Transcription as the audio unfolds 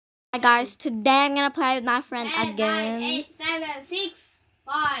Hi guys, today I'm gonna play with my friend 10, again. 9, 8, 7, 6,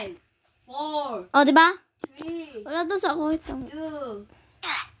 5, 4, Oh, diba? 3, Wala to sa ako ito.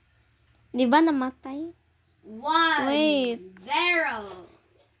 2, Diba namatay? 1, Wait.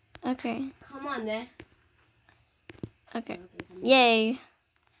 0. Okay. Come on, man. Okay. Come on. Yay.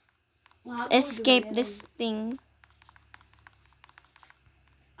 Wow, Let's escape this thing.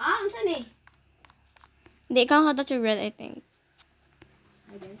 Ah, saan eh? Hindi, ikaw touch your red, I think.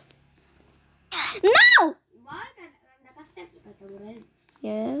 I guess. No! Bakit nakastep ka ito, red?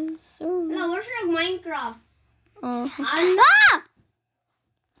 Yes, sir. Hello, where's your Minecraft? Ano?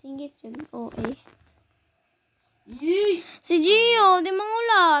 Singit yun. Oh, eh. Yee! Si Gio, di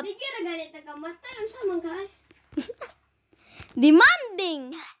mangulat. Sige, ragalit na kamatay. Ang samang ka eh.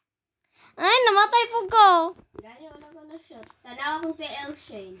 Demanding! Ay, namatay po ko. Gani, wala ko na shot. Tanaw akong TL,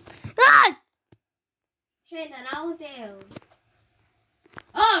 Shane. Ah! Shane, tanaw akong TL.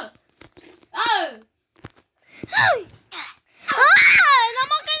 Oh! Oh! Ay! Ah!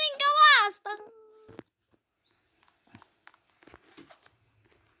 Naman kaning gawas!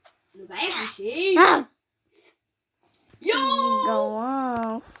 Ano ba eh, Shane? Ah! Yo!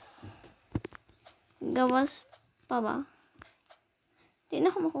 Gawas. Gawas pa ba? Di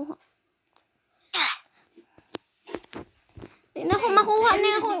na ako makuha. Di na ako makuha na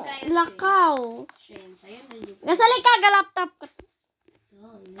ako lakaw. Shane, sa'yo na yung... Gasali ka, ga-laptop ka. So,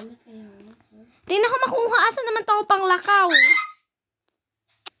 ano na kayo? Di na ako makuha. Asa naman to ako pang lakaw?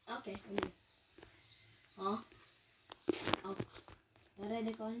 Okay, ano? Huh? Oh.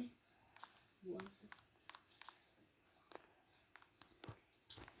 Ready ko, ano? Buwan ko.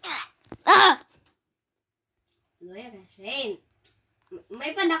 Ah! Ano yan, Shane?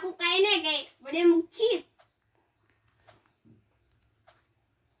 May padako kayo na eh, kay pwede mong cheat.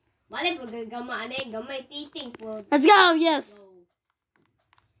 Balik, magagamaan eh, gamay titing po. Let's go! Yes! Go.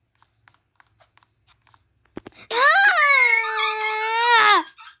 Ah!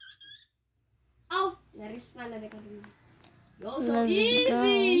 Oh! Narispan na rin kami. Yo, so Let's easy! go.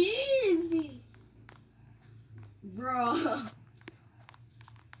 Easy! Bro!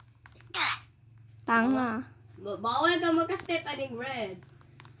 Tanga. Bawal ka magka-step aning red.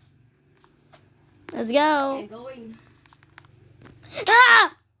 Let's go. Okay, going.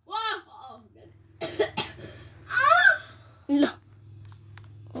 Ah! Wow! Oh, Lo.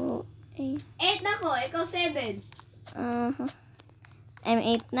 Oh, 8. 8 na ko, ikaw 7. Uh-huh. I'm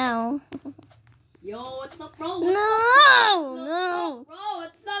 8 now. Yo, what's up, bro? No! No! Bro,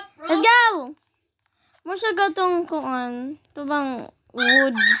 what's up, bro? Let's go! Mo siya gatong kuan. Ito bang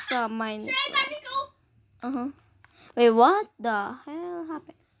wood sa mine? Shane, tani ko! Uh-huh. Wait, what the hell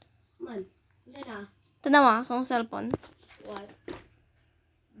happened? Man, dyan na. Tanawa, sa cellphone. What?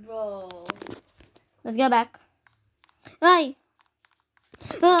 Bro. Let's go back. Ay!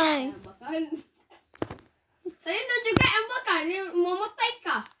 Ay! Ambakan. Sa'yo na juga ambakan. Mamatay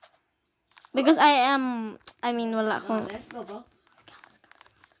ka. Because I mean, wala akong... Let's go, bro. Let's go, let's go,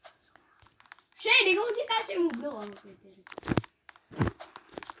 let's go, let's go, let's go. Shane, ikaw kita si Muglo.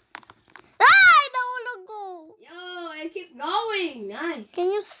 Ay! Nahulog ko! Yo, I keep going. Nice.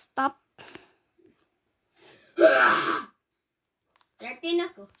 Can you stop? 13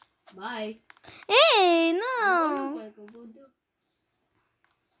 ako. Bye. Hey, no! Tulog ko, budo.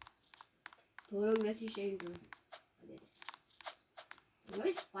 Tulog na si Shane, bro. Ano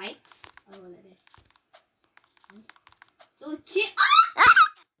yung spikes? Oh, wala din. So, Ah!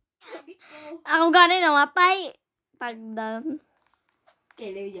 Sabi ko. Ako gano'n namatay. Tagdan.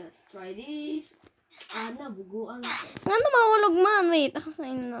 Okay, let me just try this. Ana, buguan. Ano mahulog man? Wait, ako sa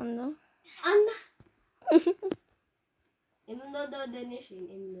inundo. Ana! Inundo daw din ni Shane.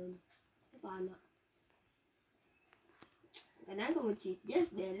 Inundo. Paano? Kailangan ko mag-cheat.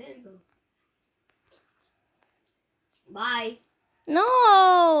 Yes, there you go. Bye!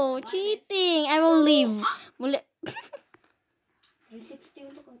 No! Cheating! I will leave. Muli. 360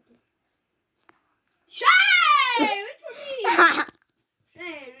 ulit ko ito. Shay! Wait for me!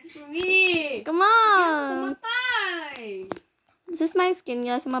 Shay, wait for me! Come on! Kumatay! This is my skin,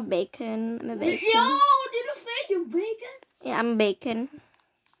 guys. I'm a bacon. I'm a bacon. Yo! Did you say you're bacon? Yeah, I'm bacon.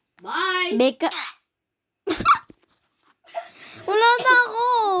 Bye! Bacon. Wala na ako.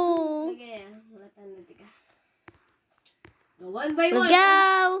 Okay, wala tayo na tika. Go one by Let's one.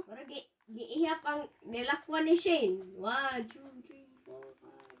 go! Para giihap ang nilakwan ni Shane. 1, 2, 3, 4,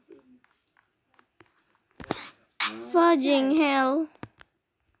 5, 6. Fudging hell.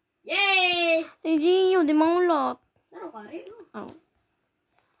 Yay! Hey, Gio, di mangulot. Naro ka rin. Oh.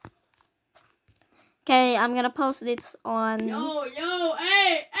 Okay, I'm gonna post this on... Yo,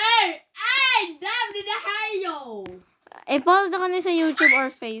 hey! Damn, di na hayo! I-post ako niya sa YouTube or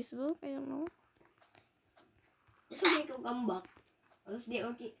Facebook. I don't know. Gusto di ko comeback. Alas di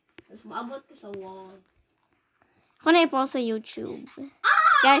okay. Alas maabot ko sa wall. Ako na i-post sa YouTube.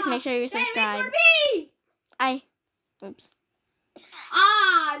 Guys, make sure you subscribe. Wait for me! Ay. Oops.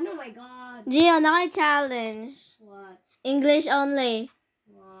 Oh my God. Gio, naka-challenge. What? English only.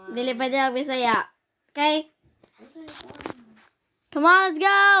 What? Dili pwede mag-Bisaya. Okay? What's that? Come on, let's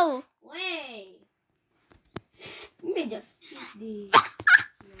go! Wait. You may just cheat this.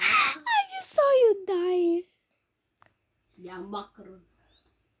 I just saw you die. Yambak ron.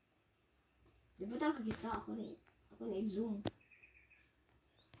 Di ba tayo kakita? Ako na i-zoom.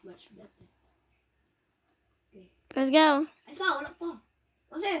 Much better. Okay. Let's go. Ay, wala pa.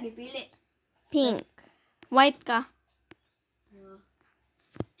 Kasi yung gipili. Pink. White ka.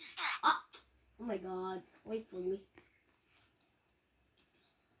 Oh my God. Wait for me.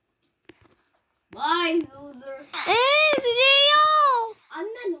 Bye, loser. Si Gio!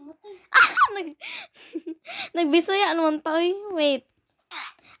 Ana, namatay. Nagbisaya naman tayo. Wait.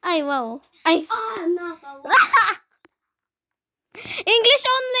 Ay, wow. Ay. Nakawa. English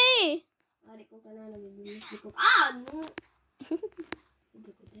only. Pari ko ka na nabibilis ko. No.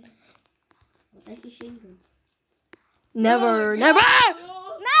 Hindi ko din. Matay si Shane ko. Never. Never!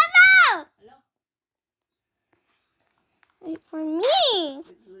 Hello? Wait for me.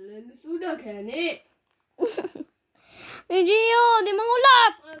 Sudah kan eh. Gio, di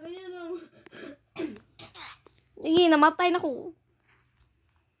mangulat. Ganyan lang. Sige, namatay na ko.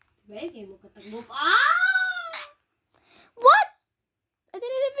 Baik, kayo mo katagbo. What? I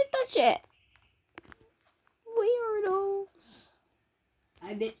didn't even touch it. Weirdos.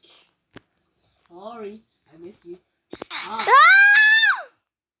 I bitch. Sorry, I miss you.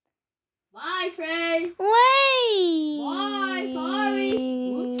 Bye, Trey. Wait. Bye, sorry.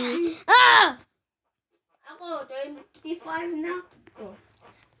 Whoopsie. Ako, 25 na. Oh.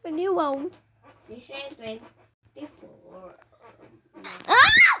 Pwede, wow. Si Shane, 24.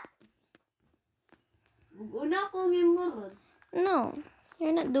 Una ko game mo ron. No,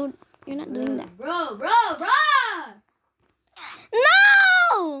 you're not doing that. Bro!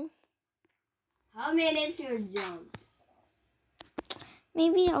 No! How many is your jump?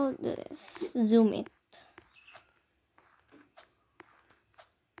 Maybe I'll do this. Zoom it.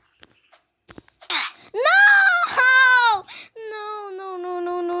 No!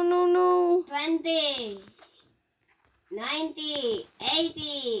 20, 90,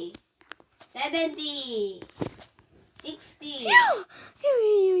 80, 70, 60. You.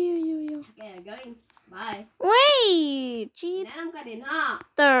 Okay, going. Bye. Wait! Cheater! Nanam ka din, ha?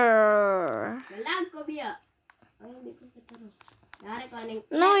 Galag ko biya. Ay, hindi ko kataro. Dari ko aning...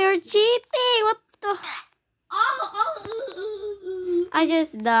 No, you're cheating! What the? I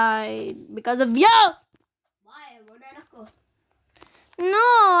just died because of you! Bye, wala na ko. No,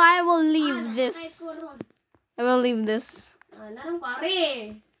 I will leave this. Nakatay ko ron. I will leave this. Nanam ka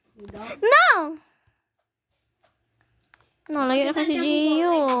rin. No! No, layo na kasi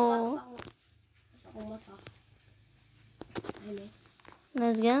Gio. Sa akong mata. Alis.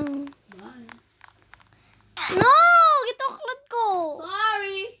 Let's go. Bye. No! Gituklod ko!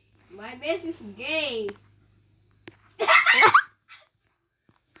 Sorry. My best is gay.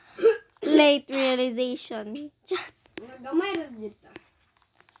 Late realization. Gamay rin dito.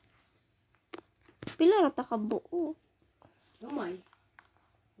 Pila rata ka buo. Gamay.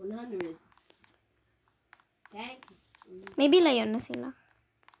 100. Thank you. Maybe layon na sila.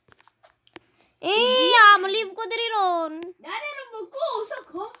 Malive ko diri ron. Dali na ko. Usak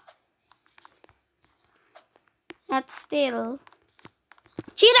ko. That's still.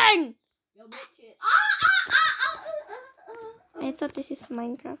 Cheating! Yo, bitch. I thought this is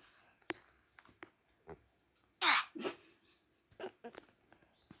Minecraft.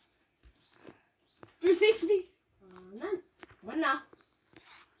 For 60. Mana?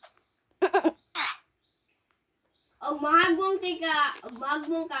 Og mahagbong ka,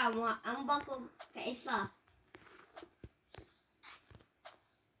 ang bako ka isa.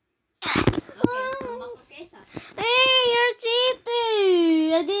 Okay, ang bako ka isa. Hey, you're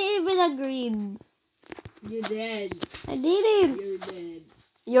cheating! I didn't even agree. You dead. I didn't. You're dead.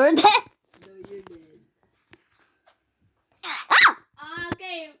 You're dead. No, you're dead.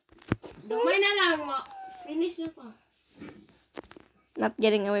 Okay. Dumay na lang mo. Finish na ko. Not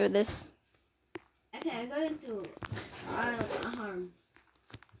getting away with this. Okay, I'm going to harm.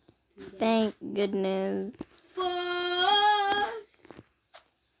 Thank goodness. Fuck!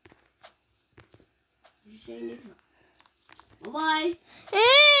 Bye-bye.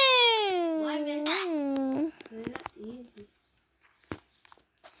 Bye, man. Not easy.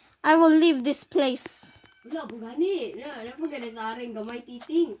 I will leave this place. Wala po gani. Wala po gani sa aring gamay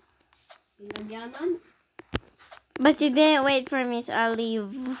titing. Sinagyanan. But you didn't wait for me, so I'll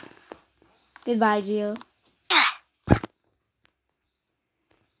leave. Goodbye, Jill.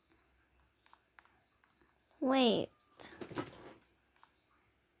 Wait.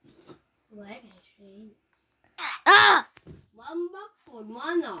 What? Actually. Ah! Mamba po,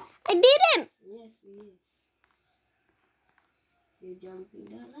 mana. I didn't! Yes, yes. You're jumping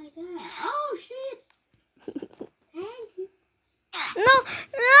down like that. Oh, shit. Thank you. No!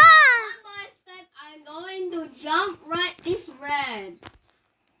 Ah! I said I'm going to jump right this red.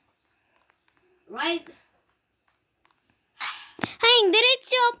 Right? Hey, did it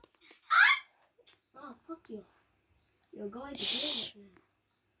jump? Oh, fuck you. You're going to do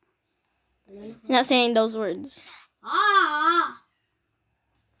it. Not saying those words. Ah!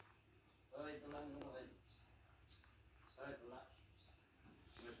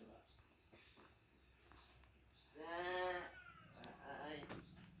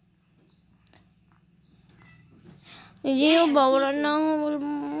 Jill ba? Wala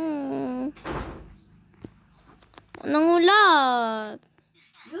nangulat.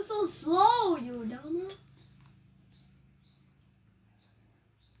 You're so slow, you dumber.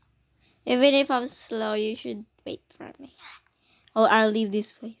 Even if I'm slow, you should wait for me. Or I'll leave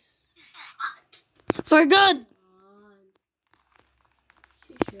this place. For good!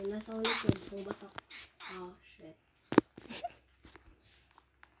 Shit, nasa ulit yun. So, ba't ako? Oh, shit.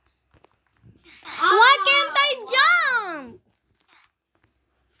 Why can't I jump?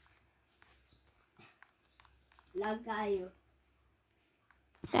 Lag kayo.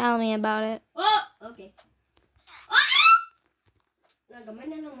 Tell me about it. Oh! Okay. Ah! Nagamay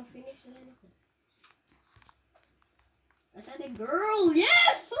na lang ma-finish na lang ako. Nasa the girl!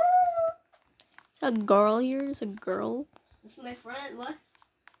 Yes, sir! It's a girl here? It's a girl? That's my friend. What?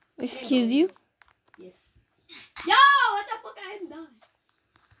 Excuse you? Yes. Yo! What the fuck? I'm done.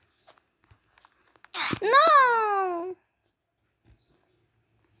 No!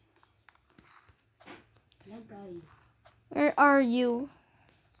 Lag kayo. Where are you?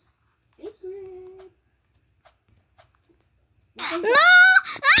 Secret. No!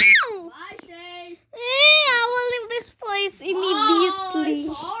 Ow! Bye, Shay. I will leave this place immediately.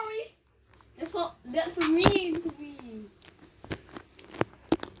 Oh, sorry. That's mean to me.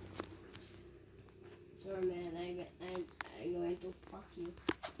 Sorry, man. I'm going to fuck you.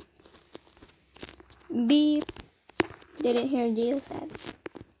 Beep. Didn't hear Gio said.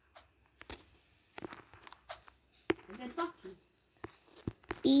 I said fuck you.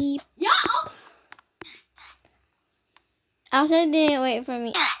 Beep. Yeah. I said didn't wait for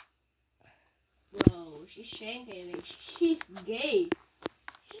me. Bro, she's shanking me. She's gay.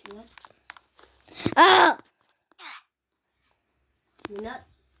 She's not. Ah! You're not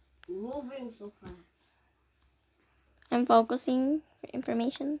moving so fast. I'm focusing for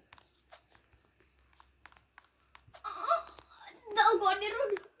information. No, go on the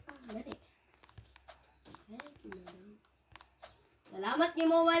road. Dali. Thank you, madam. Salamat niyo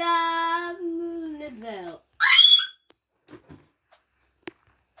mo, madam Lizelle.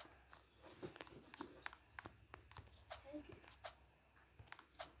 Thank you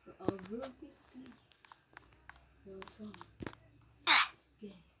for our birthday speech. No song.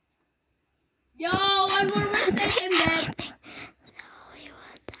 Okay. Yo, one more mistake in bed.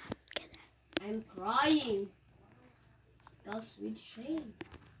 I'm crying. That's with shame.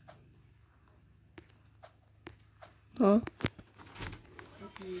 Huh?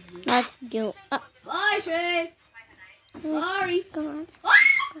 Okay. That's guilt. Bye, Shay. Sorry. God.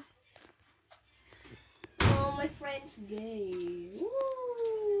 Ah! Oh, my friend's gay.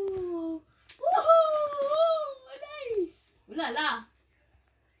 Woo! Woohoo! Nice! Wala la.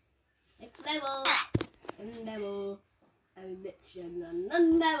 Next level. Nandabo. I'll bet siya na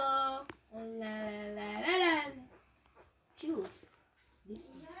nandabo. La la la la la. Choose. This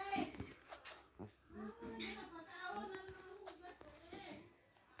one.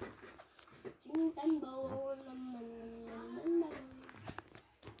 Chintambo naman naman.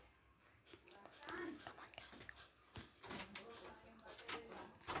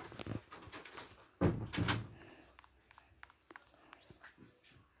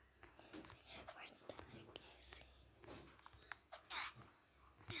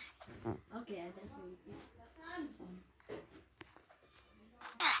 Okay, that's what we see.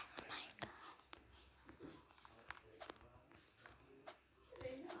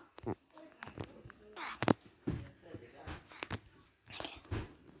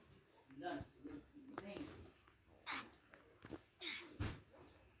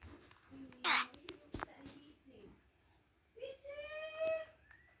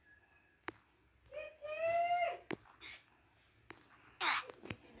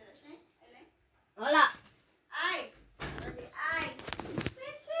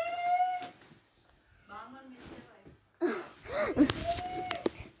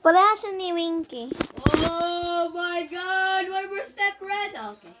 Okay. Oh my god, one more step red.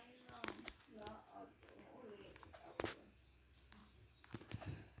 Okay.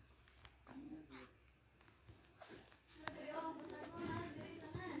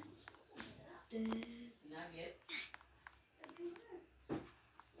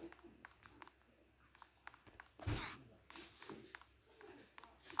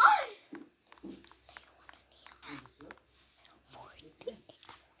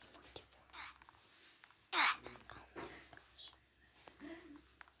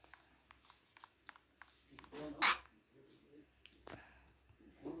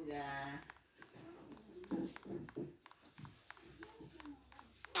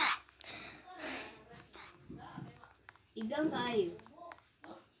 Igang kayo.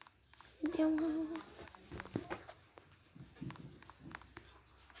 Hindi ako.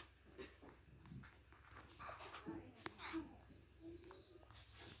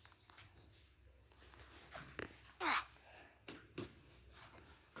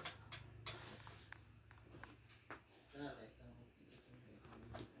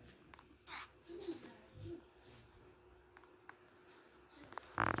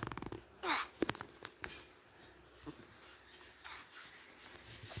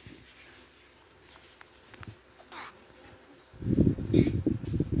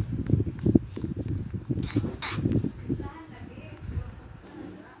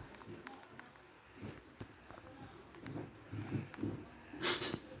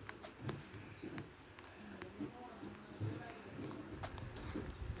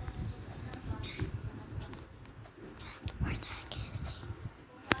 Where the heck is he?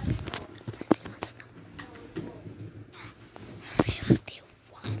 Let's see what's number.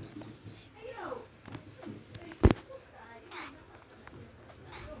 51.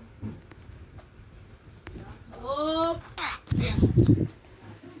 Oh.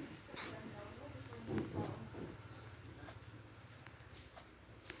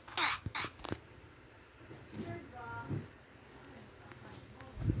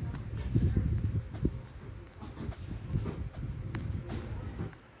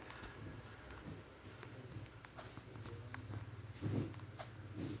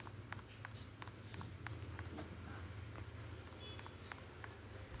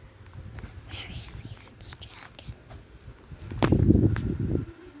 Where is he? Let's check again.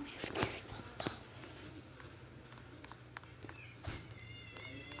 If there's a what the?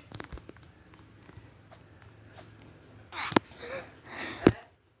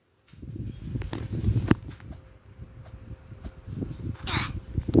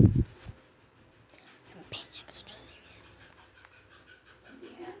 I'm being extra serious.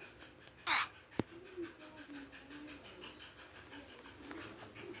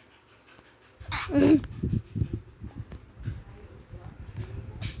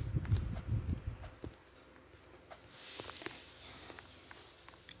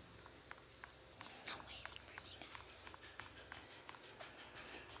 He's not waiting for me, guys.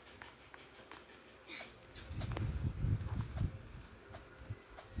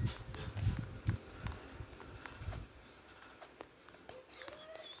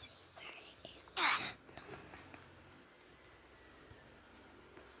 Let's see where he is.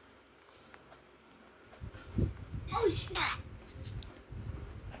 Oh shit.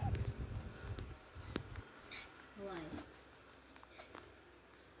 Why?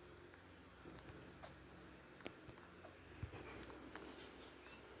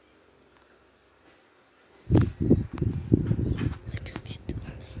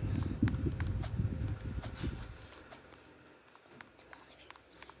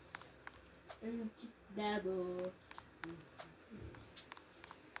 Double.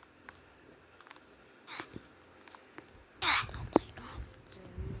 Oh my god.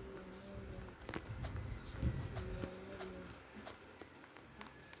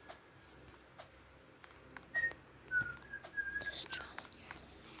 Just trust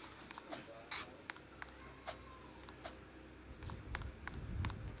yourself.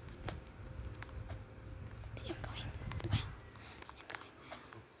 See, I'm going well. I'm going well.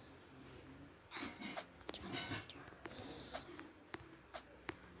 Trust yourself.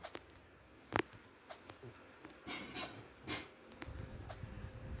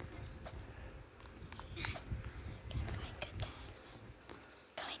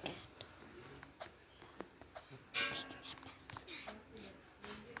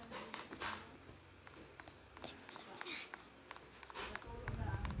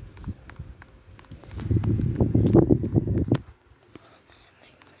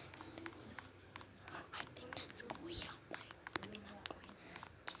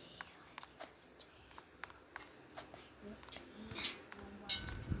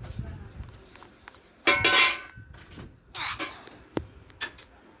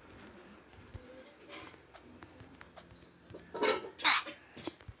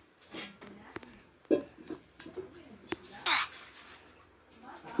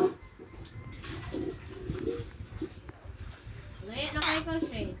 ikaw,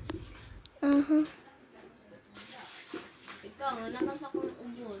 Shane. Ikaw, nakas ako ng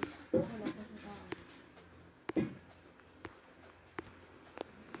ubos. Ako nakas sa tao.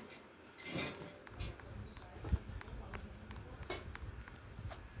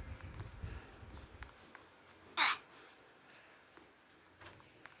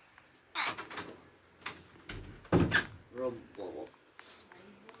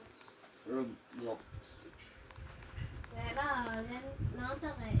 Roblox. Pero, nakita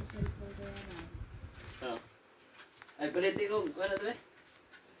kayo cellphone ko yan. Oh. Ay, palitin ko. Kuha na ito eh.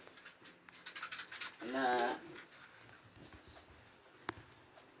 Na...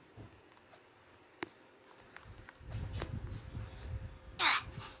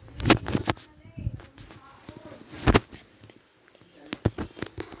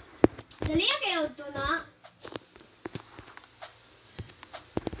 Dali kayo ito na.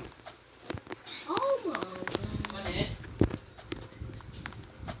 Oh my God.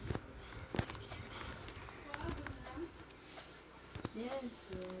 Yes.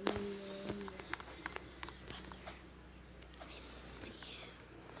 I see it.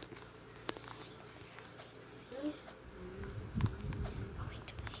 Going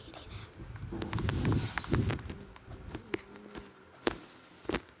to 80 now.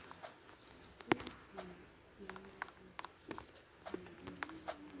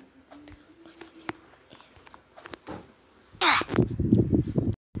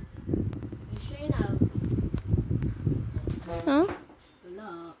 Shane out. Huh?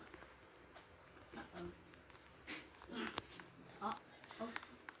 Wala.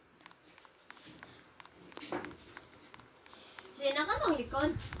 Shane, nakasang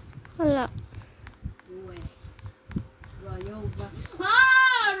likod. Wala. Uwe. Run over.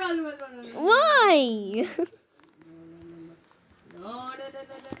 Run. Why? No.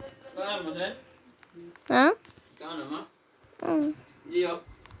 Kuha mo, Sen? Huh? Kuha na mo? Oh,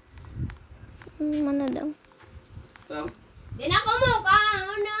 mana daw? Tam? Di na ko mo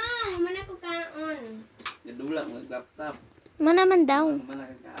kaon na. Mana ko kaon. Gadulak mo laptop. Mana man daw? Mana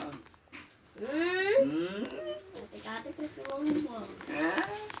ka kaon? Hmm? Ate-ate ko suwang mo. Ha?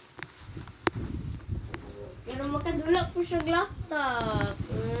 Pero makadulak po siya laptop.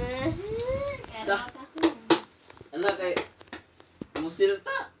 Kaya Dah. ako. Ano kay...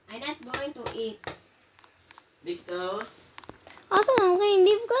 Musilta? I'm not going to eat. Because... Ato lang kay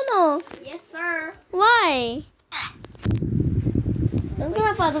leave ka no? Yes, sir. Why? Ano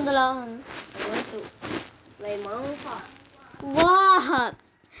kaya pa itong dalahan? I want to play Minecraft. What?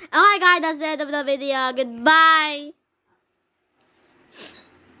 Okay guys, that's the end of the video. Goodbye.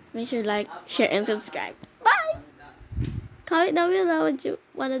 Make sure to like, share, and subscribe. Bye. Comment down below what you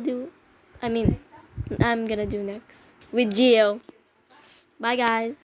wanna do. I'm gonna do next with Gio. Bye guys.